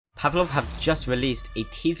Pavlov have just released a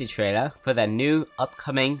teaser trailer for their new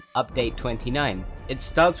upcoming Update 29. It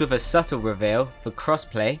starts with a subtle reveal for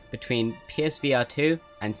crossplay between PSVR 2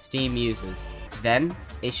 and Steam users. Then,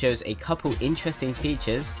 it shows a couple interesting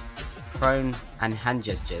features, prone and hand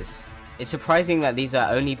gestures. It's surprising that these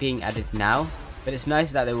are only being added now, but it's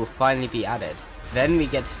nice that they will finally be added. Then we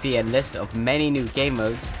get to see a list of many new game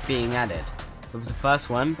modes being added, with the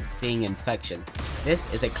first one being Infection.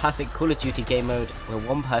 This is a classic Call of Duty game mode where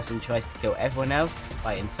one person tries to kill everyone else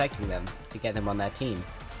by infecting them to get them on their team.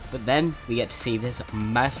 But then we get to see this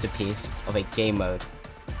masterpiece of a game mode,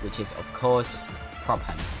 which is of course Prop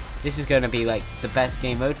Hunt. This is going to be like the best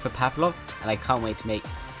game mode for Pavlov, and I can't wait to make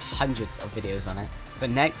hundreds of videos on it.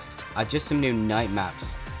 But next are just some new night maps.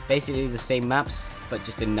 Basically the same maps, but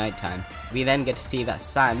just in nighttime. We then get to see that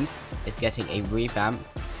Sand is getting a revamp,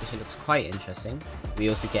 which looks quite interesting. We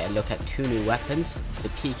also get a look at 2 new weapons, the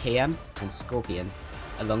PKM and Scorpion,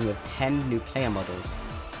 along with 10 new player models.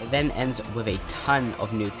 It then ends with a ton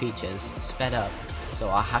of new features, sped up, so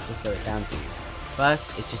I'll have to slow it down for you.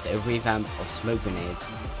 First is just a revamp of smoke grenades.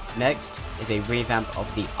 Next is a revamp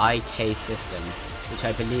of the IK system, which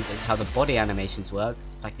I believe is how the body animations work,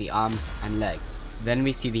 like the arms and legs. Then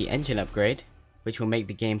we see the engine upgrade, which will make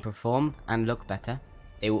the game perform and look better.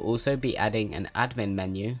 They will also be adding an admin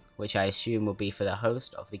menu, which I assume will be for the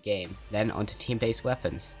host of the game. Then onto team-based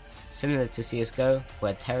weapons. Similar to CSGO,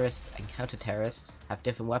 where terrorists and counter-terrorists have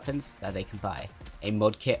different weapons that they can buy. A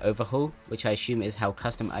mod kit overhaul, which I assume is how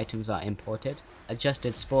custom items are imported.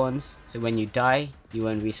 Adjusted spawns, so when you die, you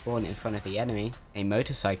won't respawn in front of the enemy. A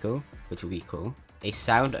motorcycle, which will be cool. A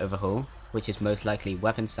sound overhaul, which is most likely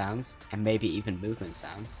weapon sounds, and maybe even movement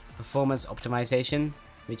sounds. Performance optimization,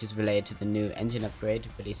 which is related to the new engine upgrade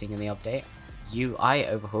releasing in the update. UI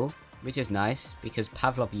overhaul, which is nice because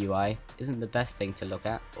Pavlov UI isn't the best thing to look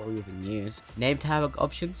at or even use. Name tag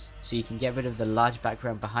options, so you can get rid of the large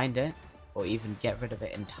background behind it, or even get rid of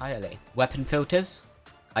it entirely. Weapon filters,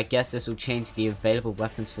 I guess this will change the available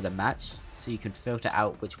weapons for the match, so you can filter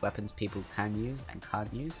out which weapons people can use and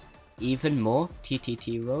can't use. Even more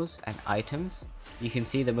TTT roles and items. You can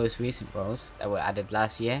see the most recent roles that were added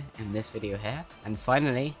last year in this video here. And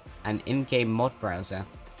finally, an in-game mod browser,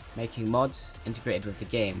 making mods integrated with the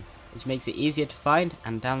game, which makes it easier to find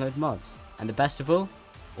and download mods. And the best of all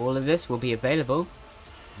of this will be available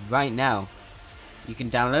right now. You can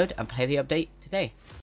download and play the update today.